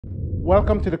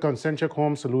Welcome to the Concentric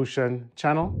Home Solution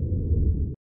channel.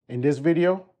 In this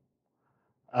video,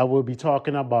 I will be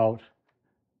talking about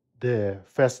the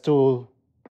Festool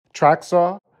track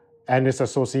saw and its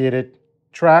associated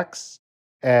tracks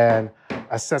and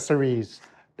accessories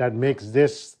that makes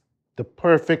this the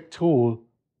perfect tool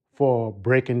for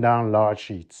breaking down large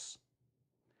sheets.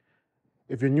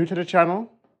 If you're new to the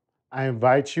channel, I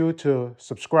invite you to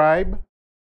subscribe,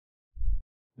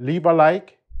 leave a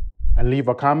like, and leave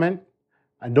a comment.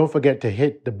 And don't forget to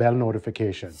hit the bell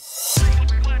notification.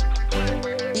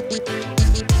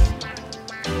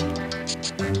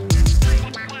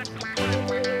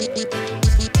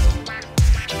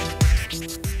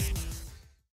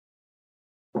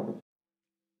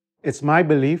 It's my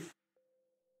belief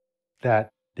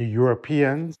that the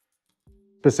Europeans,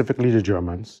 specifically the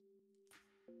Germans,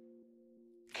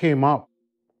 came up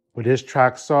with this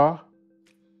track saw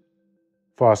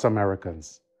for us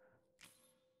Americans.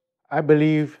 I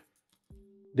believe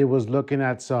they was looking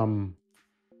at some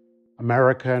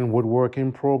American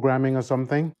woodworking programming or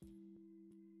something,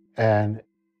 and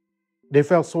they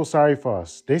felt so sorry for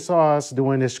us. They saw us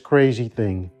doing this crazy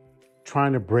thing,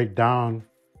 trying to break down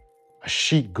a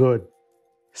sheet good,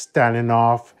 standing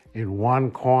off in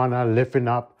one corner, lifting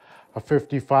up a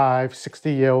 55,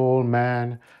 60-year-old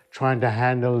man, trying to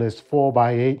handle this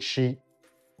 4x8 sheet,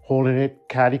 holding it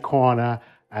catty corner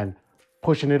and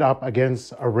pushing it up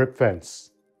against a rip fence.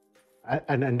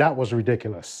 And that was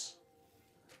ridiculous.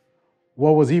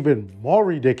 What was even more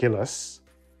ridiculous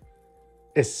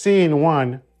is seeing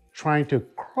one trying to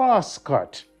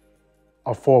cross-cut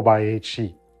a 4x8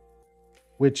 sheet,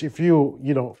 which if you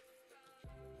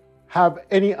have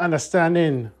any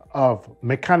understanding of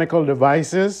mechanical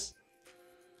devices,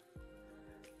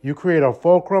 you create a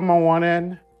fulcrum on one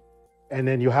end, and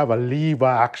then you have a lever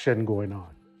action going on.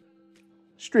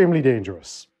 Extremely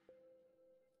dangerous.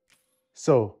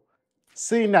 So,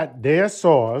 seeing that their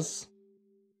saws,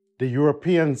 the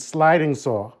European sliding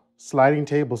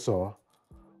table saw,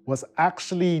 was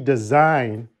actually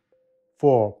designed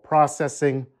for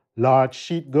processing large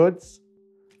sheet goods,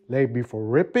 maybe for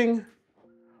ripping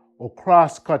or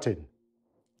cross-cutting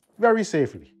very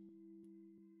safely.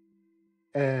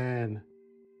 And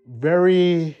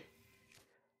very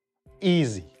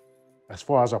easy as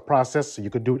far as a process, so you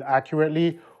could do it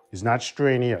accurately. It's not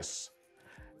strenuous.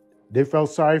 They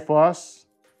felt sorry for us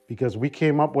because we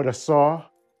came up with a saw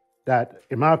that,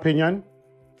 in my opinion,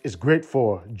 is great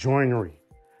for joinery.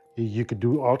 You could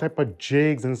do all type of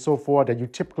jigs and so forth that you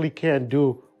typically can't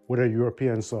do with a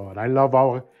European saw. And I love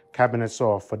our cabinet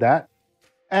saw for that.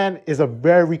 And is a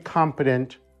very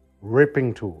competent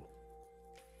ripping tool.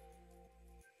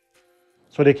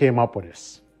 So they came up with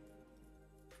this.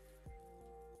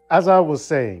 As I was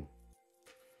saying,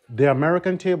 the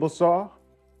American table saw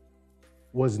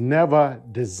was never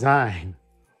designed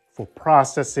for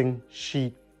processing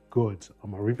sheet goods.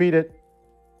 I'm gonna repeat it.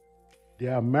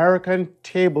 The American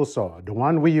table saw, the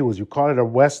one we use, you call it a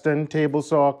Western table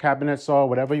saw, cabinet saw,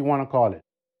 whatever you wanna call it.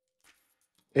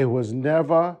 It was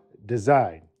never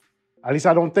designed. At least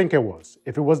I don't think it was.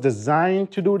 If it was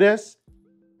designed to do this,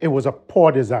 it was a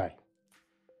poor design.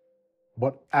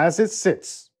 But as it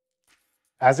sits,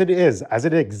 as it is, as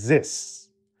it exists,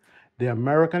 the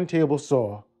American table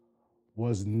saw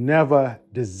was never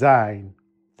designed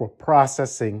for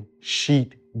processing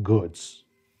sheet goods.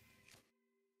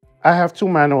 I have two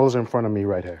manuals in front of me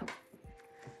right here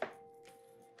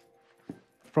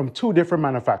from two different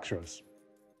manufacturers.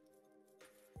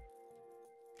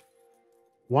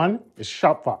 One is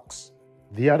Shopfox,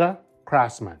 the other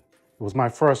Craftsman. It was my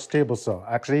first table saw.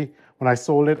 Actually, when I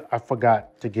sold it, I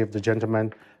forgot to give the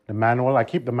gentleman the manual. I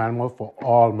keep the manual for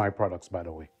all my products, by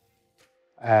the way.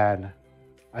 And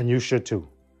you should too.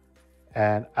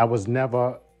 And I was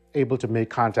never able to make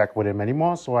contact with him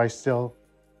anymore, so I still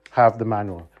have the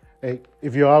manual. Hey,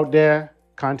 if you're out there,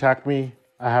 contact me.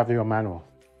 I have your manual.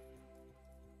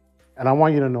 And I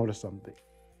want you to notice something.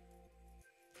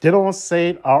 They don't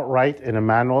say it outright in a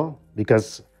manual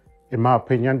because, in my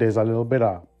opinion, there's a little bit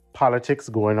of politics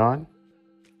going on.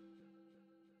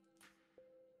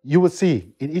 You will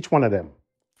see in each one of them,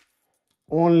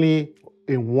 only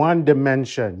in one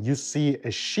dimension, you see a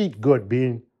sheet good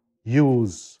being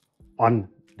used on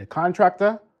the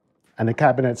contractor and the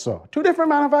cabinet saw. Two different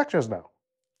manufacturers now.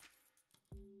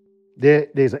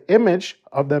 There's an image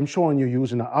of them showing you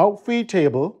using an outfeed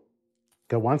table.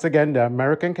 Because once again, the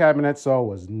American cabinet saw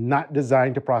was not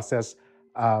designed to process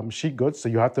sheet goods, so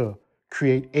you have to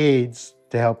create aids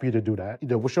to help you to do that.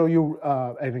 We'll show you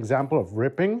an example of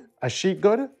ripping a sheet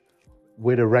good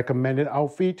with a recommended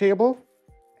outfeed table,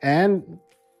 and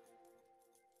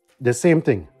the same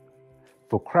thing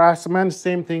For Craftsman,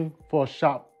 same thing for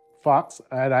Shop Fox.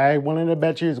 And I'm willing to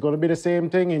bet you it's going to be the same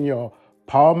thing in your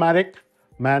Powermatic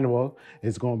manual.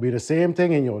 It's going to be the same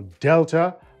thing in your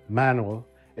Delta manual.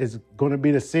 It's going to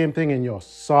be the same thing in your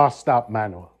Saw Stop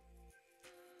manual.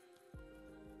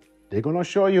 They're going to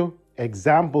show you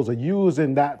examples of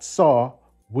using that saw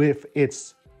with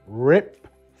its rip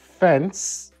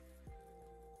fence,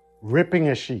 ripping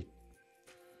a sheet.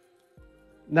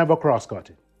 Never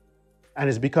cross-cutting. And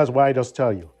it's because why I just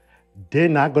tell you, they're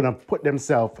not going to put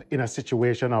themselves in a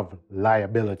situation of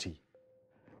liability.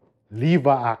 Lever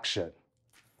action.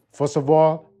 First of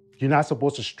all, you're not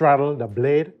supposed to straddle the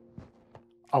blade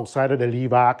outside of the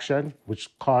lever action,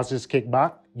 which causes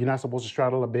kickback. You're not supposed to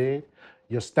straddle the blade.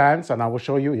 Your stance, and I will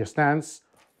show you your stance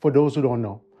for those who don't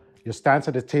know. Your stance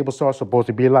at the table saw is supposed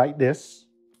to be like this,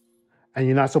 and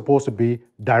you're not supposed to be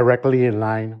directly in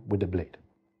line with the blade.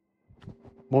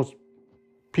 Most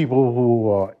people who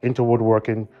are into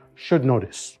woodworking should know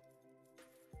this.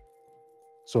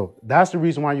 So that's the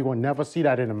reason why you will never see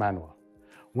that in a manual.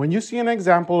 When you see an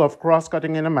example of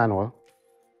cross-cutting in a manual,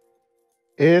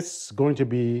 it's going to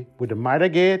be with the miter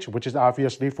gauge, which is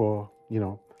obviously for,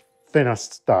 thinner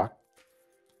stock.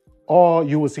 Or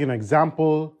you will see an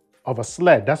example of a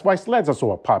sled. That's why sleds are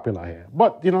so popular here.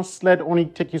 But, sled only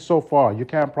take you so far. You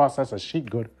can't process a sheet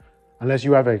good unless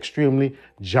you have an extremely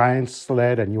giant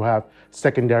sled and you have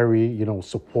secondary,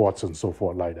 supports and so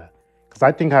forth like that. Because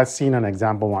I think I've seen an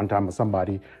example one time of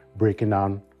somebody breaking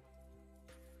down.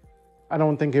 I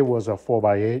don't think it was a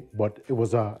 4x8, but it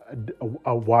was a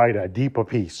wider, deeper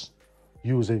piece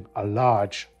using a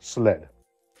large sled.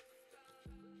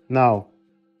 Now,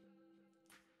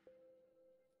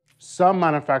 some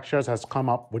manufacturers has come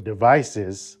up with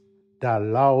devices that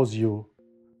allows you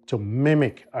to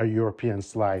mimic a European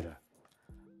slider.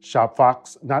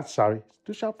 ShopFox,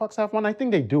 do ShopFox have one? I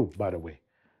think they do, by the way.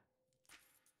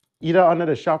 Either under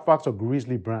the ShopFox or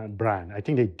Grizzly brand, I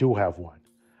think they do have one.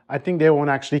 I think their one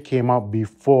actually came out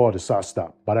before the Saw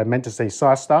Stop, but I meant to say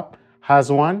Saw Stop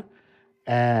has one,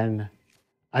 and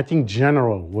I think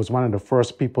General was one of the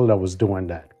first people that was doing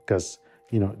that, because,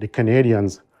 the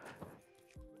Canadians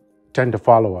tend to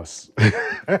follow us.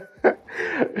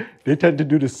 They tend to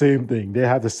do the same thing. They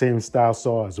have the same style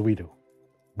saw as we do.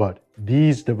 But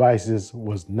these devices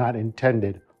was not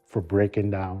intended for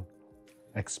breaking down,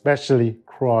 especially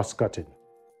cross-cutting.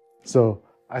 So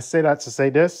I say that to say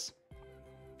this.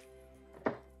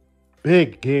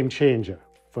 Big game changer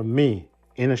for me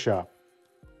in a shop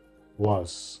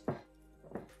was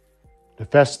the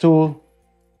Festool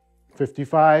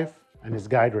 55 and its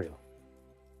guide rail.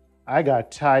 I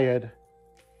got tired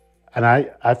and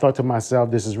I thought to myself,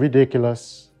 this is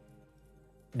ridiculous.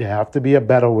 There have to be a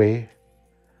better way.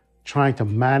 Trying to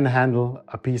manhandle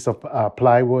a piece of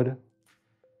plywood.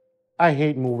 I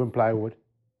hate moving plywood.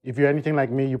 If you're anything like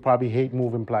me, you probably hate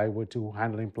moving plywood too,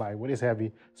 handling plywood. It's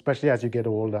heavy, especially as you get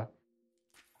older.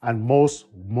 And most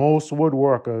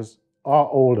woodworkers are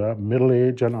older,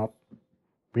 middle-aged and up.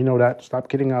 We know that, stop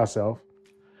kidding ourselves.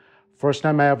 First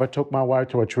time I ever took my wife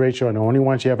to a trade show, and the only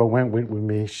one she ever went with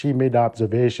me, she made the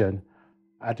observation.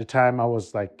 At the time I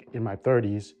was like in my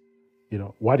 30s,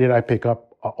 why did I pick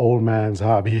up an old man's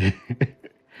hobby?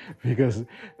 Because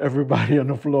everybody on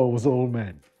the floor was old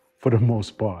men for the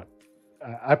most part.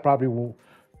 I probably was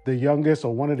the youngest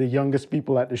or one of the youngest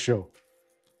people at the show.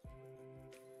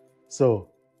 So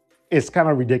it's kind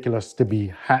of ridiculous to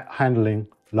be handling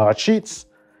large sheets.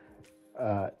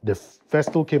 The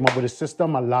Festool came up with a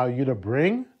system allow you to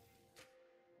bring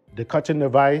the cutting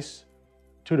device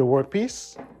to the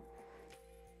workpiece.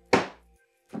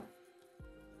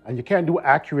 And you can't do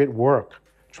accurate work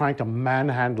trying to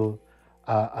manhandle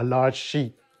a large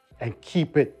sheet and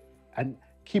keep it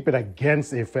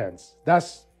against a fence.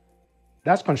 That's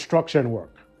construction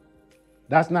work.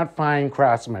 That's not fine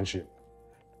craftsmanship.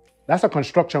 That's a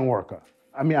construction worker.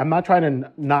 I mean, I'm not trying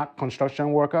to knock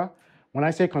construction worker. When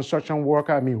I say construction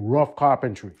worker, I mean rough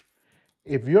carpentry.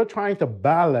 If you're trying to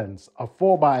balance a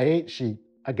 4x8 sheet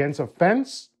against a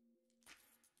fence,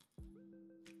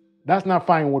 that's not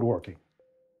fine woodworking.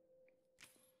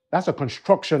 That's a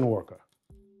construction worker.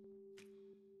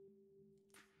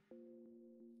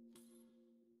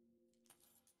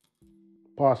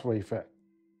 Pause for effect.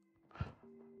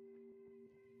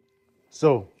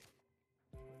 So,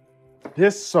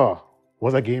 this saw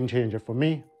was a game changer for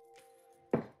me.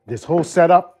 This whole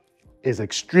setup is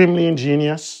extremely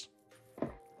ingenious.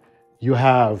 You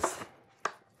have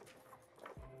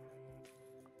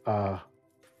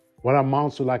what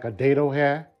amounts to like a dado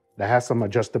here that has some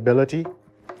adjustability.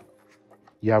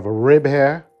 You have a rib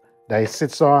here that it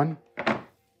sits on.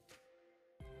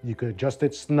 You can adjust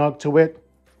it snug to it.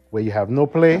 where you have no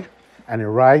play and it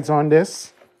rides on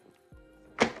this.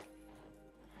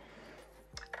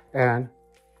 And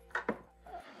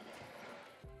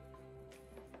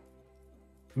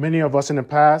many of us in the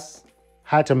past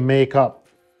had to make up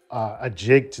a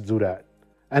jig to do that.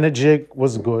 And the jig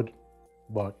was good,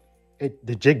 but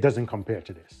the jig doesn't compare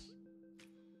to this.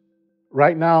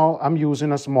 Right now, I'm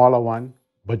using a smaller one,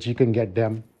 but you can get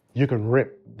them. You can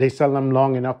rip. They sell them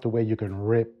long enough to where you can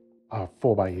rip a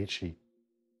 4x8 sheet.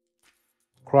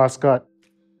 Crosscut,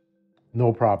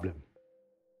 no problem.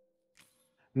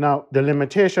 Now, the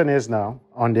limitation is now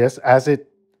on this, as it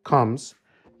comes,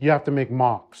 you have to make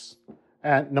marks.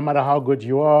 And no matter how good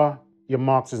you are, your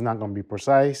marks is not going to be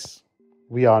precise.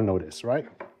 We all know this, right?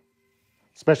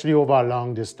 Especially over a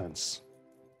long distance.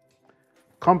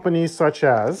 Companies such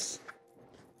as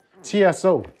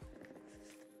TSO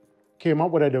came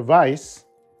up with a device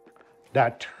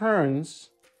that turns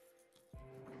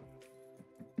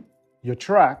your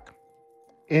track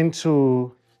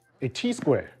into a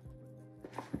T-square.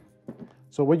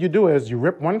 So what you do is you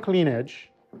rip one clean edge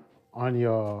on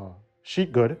your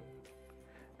sheet good,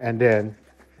 and then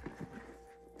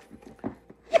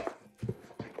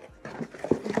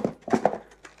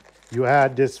you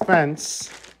add this fence.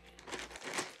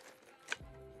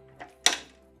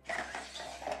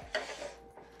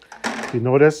 You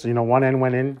notice, one end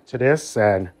went into this,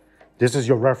 and this is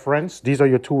your reference. These are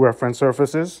your two reference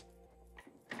surfaces.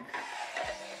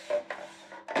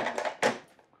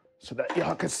 So that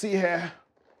y'all can see here.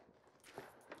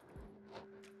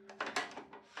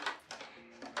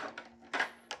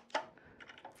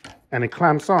 And it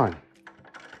clamps on.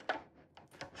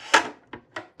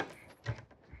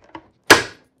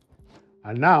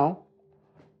 And now,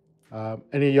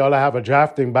 any of y'all that have a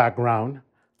drafting background,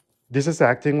 this is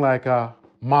acting like a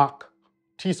mock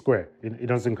T-square. It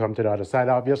doesn't come to the other side,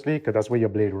 obviously, because that's where your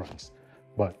blade runs.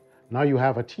 But now you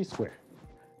have a T-square.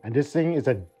 And this thing is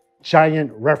a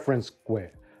giant reference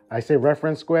square. I say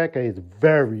reference square because it's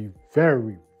very,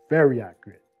 very, very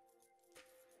accurate.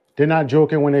 They're not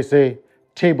joking when they say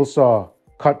table saw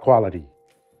cut quality.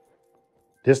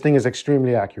 This thing is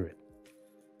extremely accurate.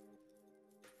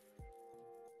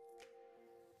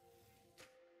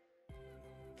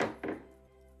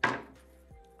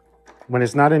 When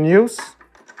it's not in use,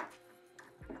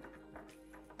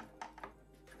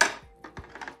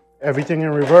 everything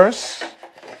in reverse.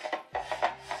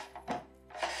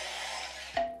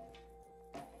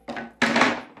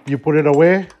 You put it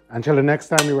away until the next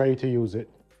time you're ready to use it.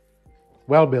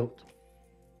 Well built.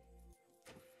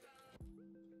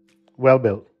 Well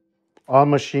built. All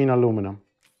machine aluminum.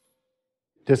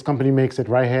 This company makes it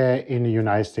right here in the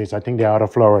United States. I think they're out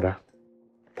of Florida.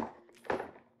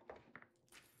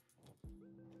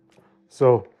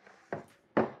 So,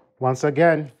 once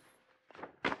again,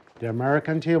 the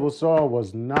American table saw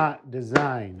was not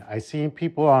designed. I seen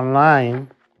people online.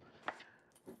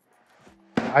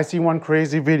 I see one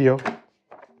crazy video,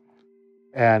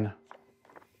 and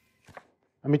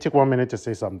let me take 1 minute to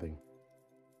say something.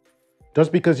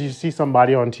 Just because you see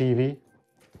somebody on TV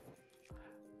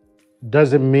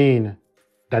doesn't mean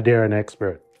that they're an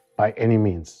expert by any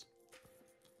means.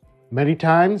 Many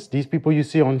times, these people you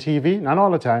see on TV, not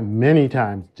all the time, many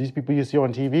times, these people you see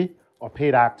on TV are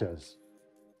paid actors.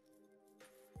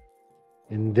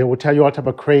 And they will tell you all type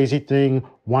of crazy thing,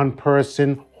 one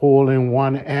person holding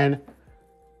one end,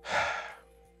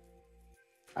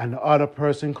 and the other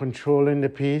person controlling the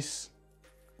piece.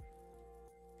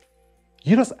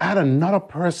 You just add another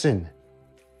person.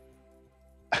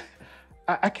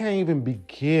 I can't even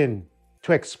begin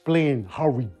to explain how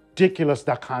ridiculous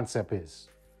that concept is.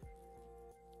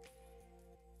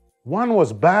 One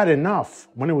was bad enough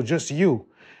when it was just you.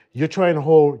 You're trying to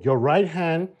hold your right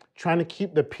hand, trying to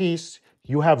keep the piece.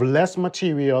 You have less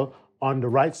material on the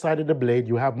right side of the blade.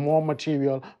 You have more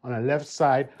material on the left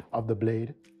side of the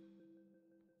blade.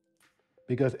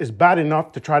 Because it's bad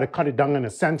enough to try to cut it down in the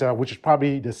center, which is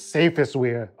probably the safest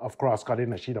way of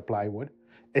cross-cutting a sheet of plywood.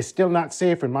 It's still not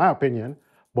safe in my opinion,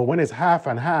 but when it's half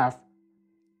and half,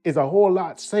 it's a whole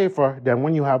lot safer than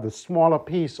when you have the smaller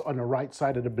piece on the right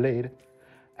side of the blade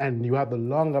and you have the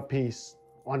longer piece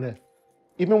on the,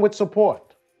 even with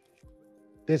support,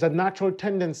 there's a natural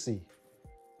tendency.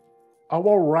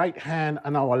 Our right hand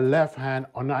and our left hand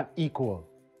are not equal.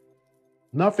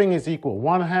 Nothing is equal.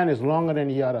 One hand is longer than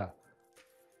the other.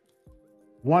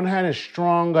 One hand is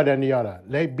stronger than the other.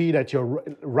 Let it be that you're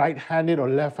right-handed or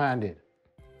left-handed.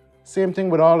 Same thing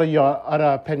with all of your other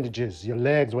appendages, your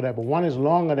legs, whatever. One is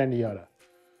longer than the other.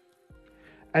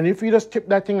 And if you just tip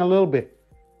that thing a little bit,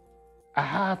 a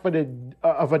half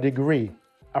of a degree,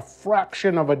 a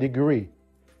fraction of a degree,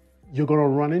 you're going to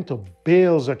run into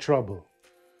bales of trouble.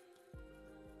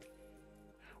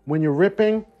 When you're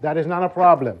ripping, that is not a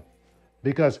problem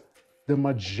because the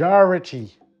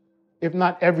majority, if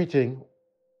not everything,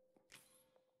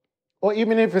 or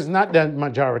even if it's not the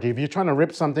majority, if you're trying to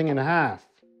rip something in half,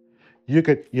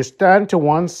 you stand to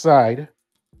one side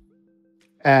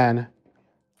and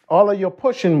all of your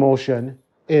pushing motion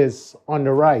is on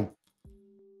the right.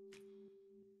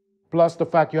 Plus the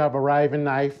fact you have a riving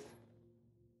knife,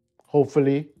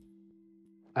 hopefully,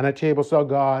 and a table saw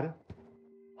guard,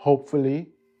 hopefully,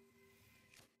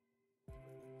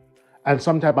 and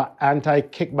some type of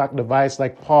anti-kickback device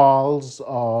like pawls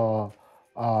or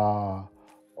what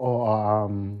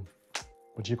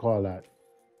do you call that?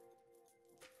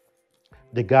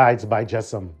 The guides by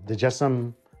Jessam, the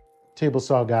Jessam table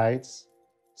saw guides,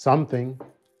 something,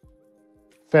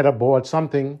 feather board,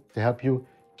 something to help you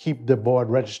keep the board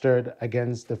registered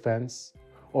against the fence.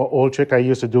 Or old trick I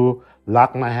used to do,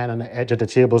 lock my hand on the edge of the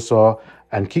table saw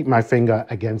and keep my finger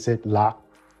against it, lock,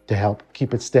 to help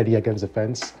keep it steady against the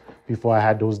fence before I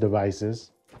had those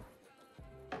devices.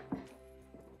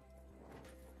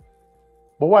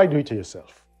 But why do it to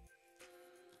yourself?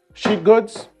 Sheet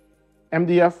goods,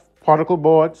 MDF, particle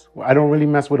boards, I don't really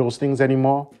mess with those things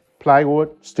anymore.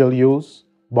 Plywood, still use.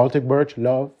 Baltic birch,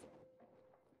 love.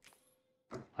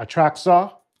 A track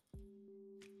saw,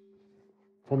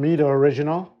 for me the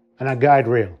original, and a guide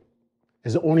rail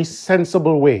is the only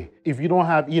sensible way. If you don't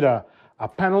have either a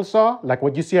panel saw, like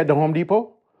what you see at the Home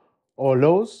Depot or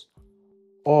Lowe's,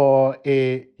 or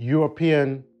a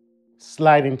European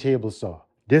sliding table saw.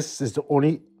 This is the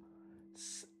only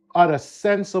other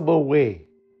sensible way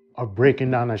of breaking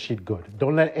down a sheet good.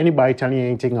 Don't let anybody tell you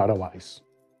anything otherwise.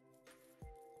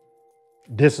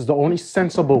 This is the only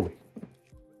sensible way.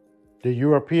 The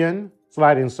European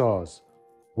sliding saws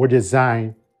were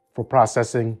designed for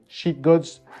processing sheet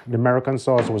goods. The American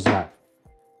saws was not.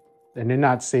 And they're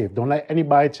not safe. Don't let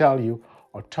anybody tell you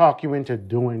or talk you into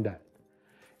doing that.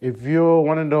 If you're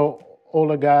one of the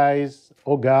older guys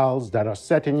or gals that are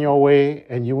set in your way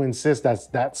and you insist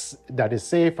that is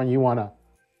safe and you want to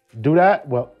do that,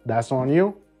 well, that's on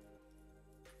you.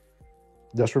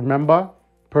 Just remember,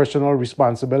 personal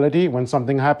responsibility when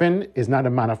something happened is not the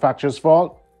manufacturer's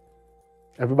fault.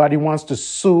 Everybody wants to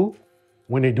sue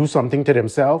when they do something to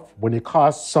themselves, when they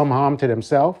cause some harm to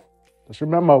themselves. Just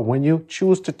remember, when you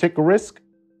choose to take a risk,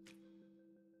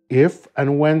 if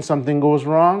and when something goes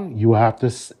wrong, you have to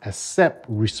accept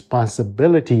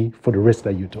responsibility for the risk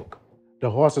that you took. The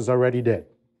horse is already dead.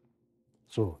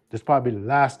 So this is probably the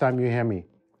last time you hear me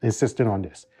insisting on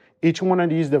this. Each one of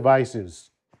these devices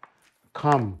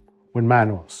come with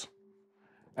manuals.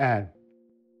 And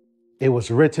it was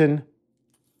written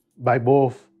by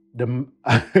both the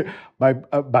by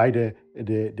the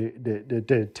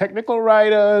technical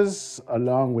writers,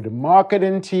 along with the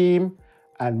marketing team,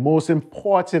 and most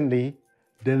importantly,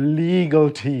 the legal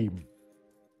team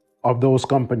of those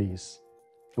companies.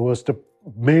 It was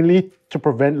mainly to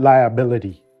prevent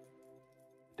liability.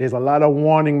 There's a lot of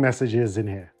warning messages in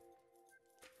here.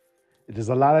 There's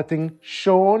a lot of things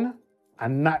shown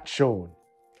and not shown.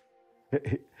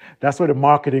 That's where the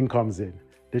marketing comes in.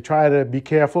 They try to be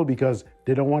careful because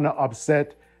they don't want to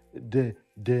upset the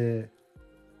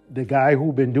guy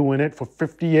who's been doing it for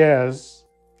 50 years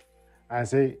and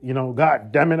say, you know,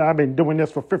 God damn it, I've been doing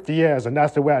this for 50 years and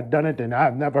that's the way I've done it and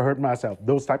I've never hurt myself.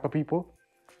 Those type of people,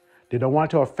 they don't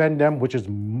want to offend them, which is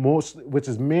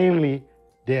mainly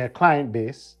their client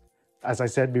base, as I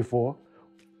said before.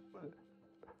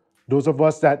 Those of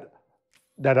us that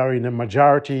are in the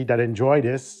majority that enjoy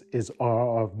this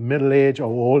are of middle age or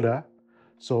older.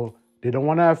 So they don't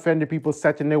want to offend the people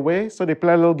set in their way, so they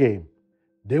play a little game.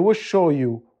 They will show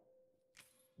you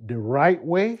the right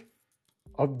way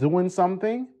of doing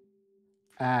something,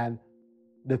 and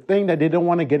the thing that they don't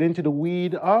want to get into the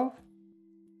weed of,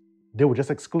 they will just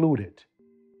exclude it.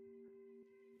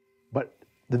 But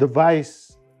the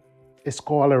device is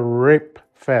called a rip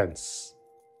fence,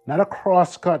 not a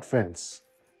cross-cut fence,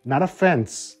 not a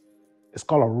fence. It's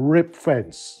called a rip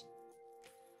fence.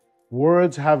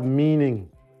 Words have meaning.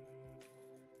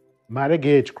 Matter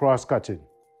gauge cross-cutting.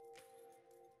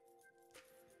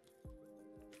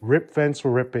 Rip fence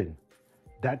for ripping.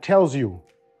 That tells you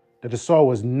that the saw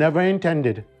was never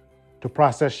intended to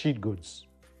process sheet goods.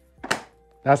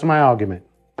 That's my argument.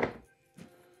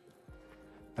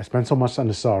 I spent so much on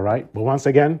the saw, right? But once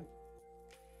again,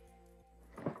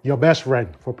 your best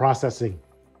friend for processing.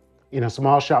 In a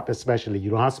small shop especially, you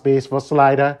don't have space for a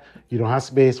slider, you don't have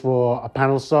space for a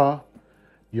panel saw,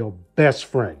 your best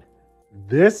friend.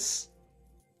 This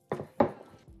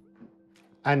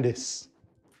and this.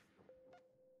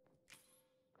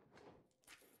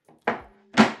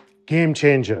 game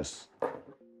changers.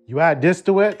 You add this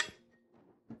to it,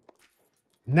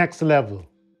 next level.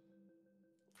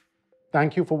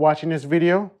 Thank you for watching this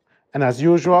video. And as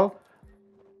usual,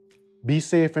 be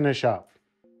safe in the shop.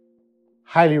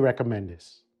 Highly recommend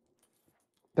this.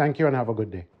 Thank you and have a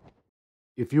good day.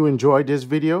 If you enjoyed this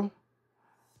video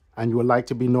and you would like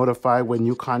to be notified when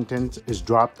new content is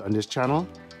dropped on this channel,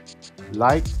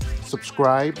 like,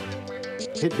 subscribe,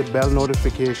 hit the bell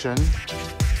notification,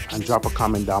 and drop a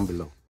comment down below.